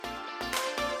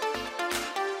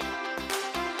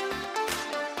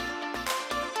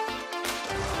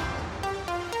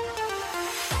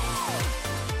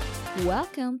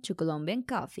Welcome to Colombian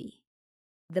Coffee,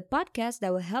 the podcast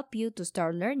that will help you to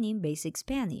start learning basic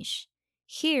Spanish.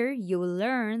 Here you will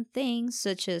learn things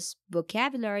such as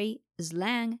vocabulary,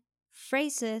 slang,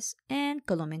 phrases, and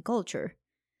Colombian culture.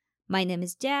 My name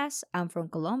is Jazz, I'm from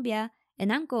Colombia,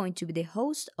 and I'm going to be the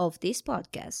host of this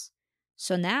podcast.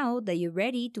 So now that you're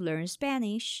ready to learn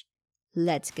Spanish,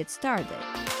 let's get started.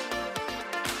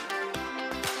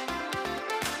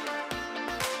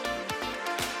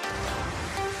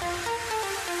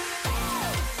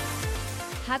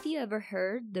 Have you ever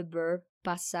heard the verb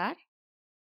pasar?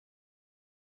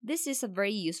 This is a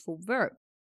very useful verb,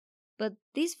 but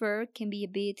this verb can be a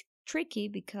bit tricky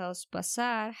because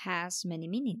pasar has many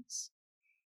meanings.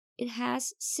 It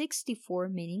has 64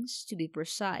 meanings to be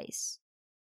precise.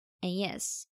 And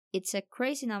yes, it's a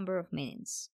crazy number of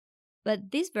meanings.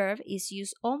 But this verb is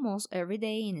used almost every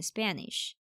day in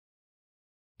Spanish.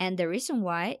 And the reason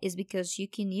why is because you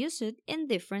can use it in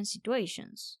different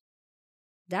situations.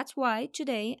 That's why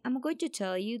today I'm going to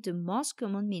tell you the most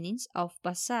common meanings of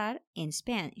pasar in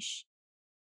Spanish.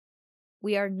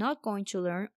 We are not going to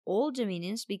learn all the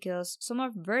meanings because some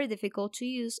are very difficult to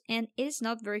use and it is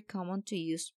not very common to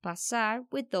use pasar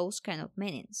with those kind of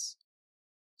meanings.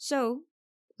 So,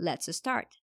 let's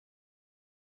start.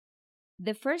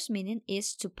 The first meaning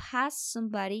is to pass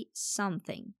somebody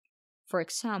something. For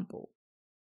example,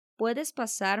 ¿Puedes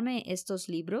pasarme estos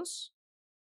libros?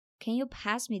 Can you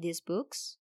pass me these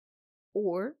books?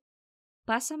 Or,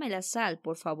 pásame la sal,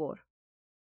 por favor.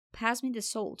 Pass me the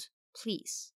salt,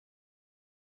 please.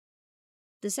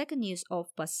 The second use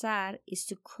of pasar is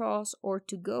to cross or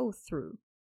to go through.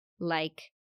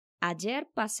 Like, ayer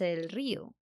pasé el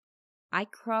río. I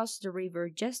crossed the river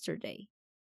yesterday.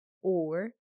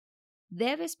 Or,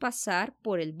 debes pasar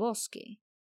por el bosque.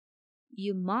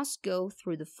 You must go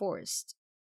through the forest.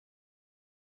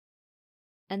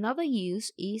 Another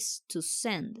use is to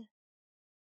send.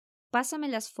 Pásame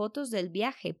las fotos del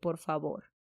viaje, por favor.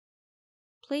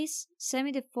 Please send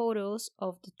me the photos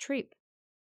of the trip.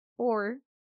 Or,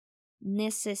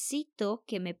 necesito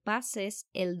que me pases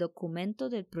el documento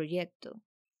del proyecto.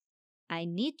 I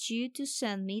need you to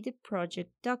send me the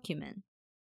project document.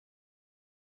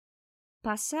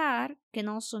 Pasar can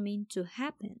also mean to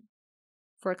happen.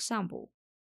 For example,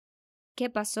 ¿Qué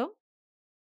pasó?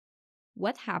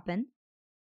 What happened?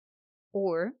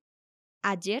 Or,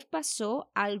 ayer pasó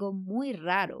algo muy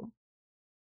raro.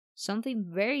 Something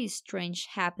very strange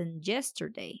happened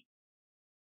yesterday.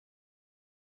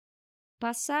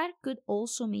 Pasar could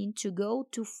also mean to go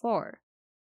too far,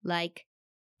 like,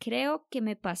 creo que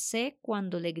me pasé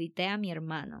cuando le grité a mi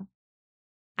hermano.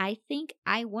 I think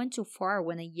I went too far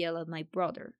when I yelled at my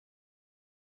brother.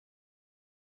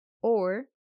 Or,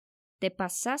 te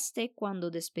pasaste cuando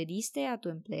despediste a tu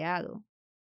empleado.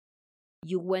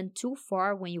 You went too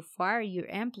far when you fired your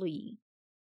employee.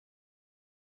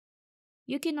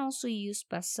 You can also use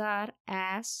pasar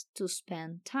as to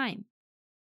spend time.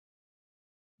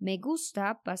 Me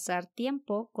gusta pasar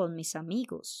tiempo con mis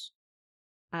amigos.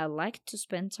 I like to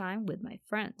spend time with my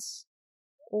friends.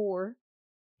 Or,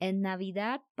 en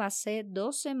Navidad pasé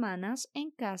 2 semanas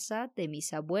en casa de mis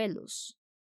abuelos.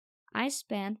 I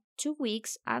spent 2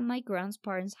 weeks at my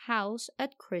grandparents' house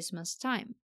at Christmas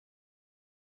time.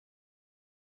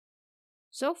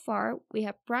 So far, we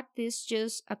have practiced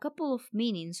just a couple of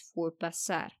meanings for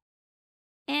pasar.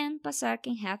 And pasar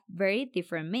can have very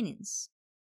different meanings.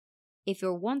 If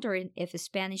you're wondering if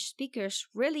Spanish speakers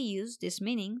really use these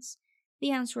meanings,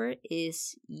 the answer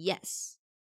is yes.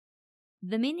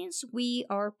 The meanings we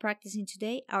are practicing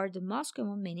today are the most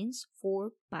common meanings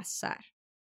for pasar.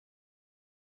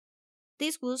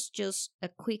 This was just a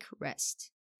quick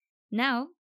rest. Now,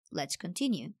 let's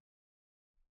continue.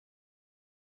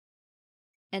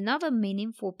 Another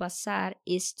meaning for pasar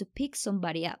is to pick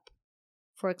somebody up.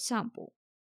 For example,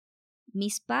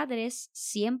 mis padres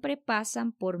siempre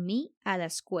pasan por mí a la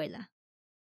escuela.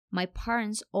 My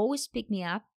parents always pick me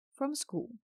up from school.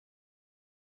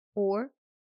 Or,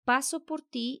 paso por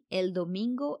ti el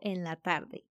domingo en la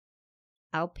tarde.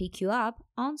 I'll pick you up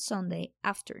on Sunday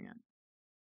afternoon.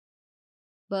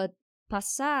 But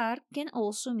pasar can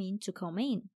also mean to come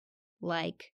in,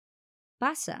 like,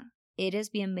 pasa, eres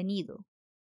bienvenido.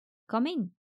 Come in,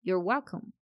 you're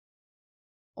welcome.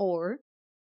 Or,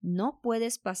 no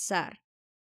puedes pasar,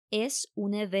 es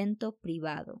un evento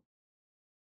privado.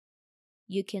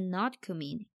 You cannot come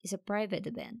in, it's a private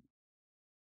event.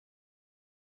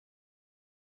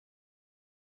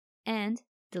 And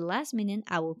the last meaning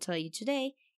I will tell you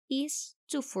today is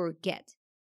to forget.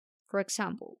 For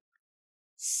example,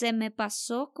 se me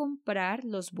pasó comprar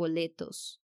los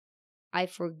boletos. I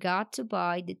forgot to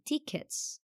buy the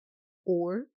tickets.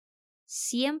 Or,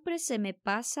 Siempre se me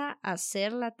pasa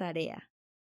hacer la tarea.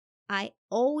 I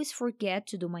always forget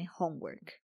to do my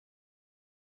homework.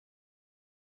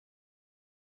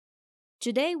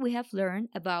 Today we have learned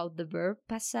about the verb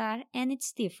pasar and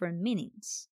its different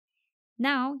meanings.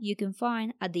 Now you can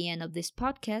find at the end of this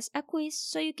podcast a quiz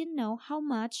so you can know how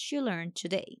much you learned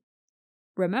today.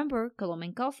 Remember,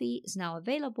 Colombian Coffee is now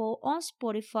available on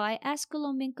Spotify as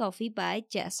Colombian Coffee by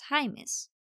Jess Jaimes.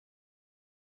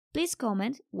 Please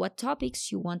comment what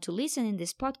topics you want to listen in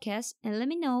this podcast and let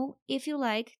me know if you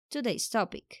like today's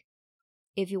topic.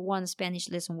 If you want a Spanish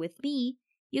lesson with me,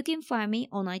 you can find me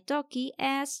on Italki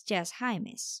as Jess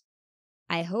Jaimes.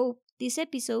 I hope this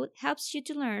episode helps you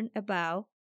to learn about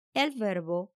el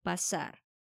verbo pasar.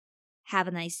 Have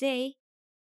a nice day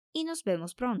y nos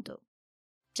vemos pronto.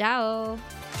 Chao!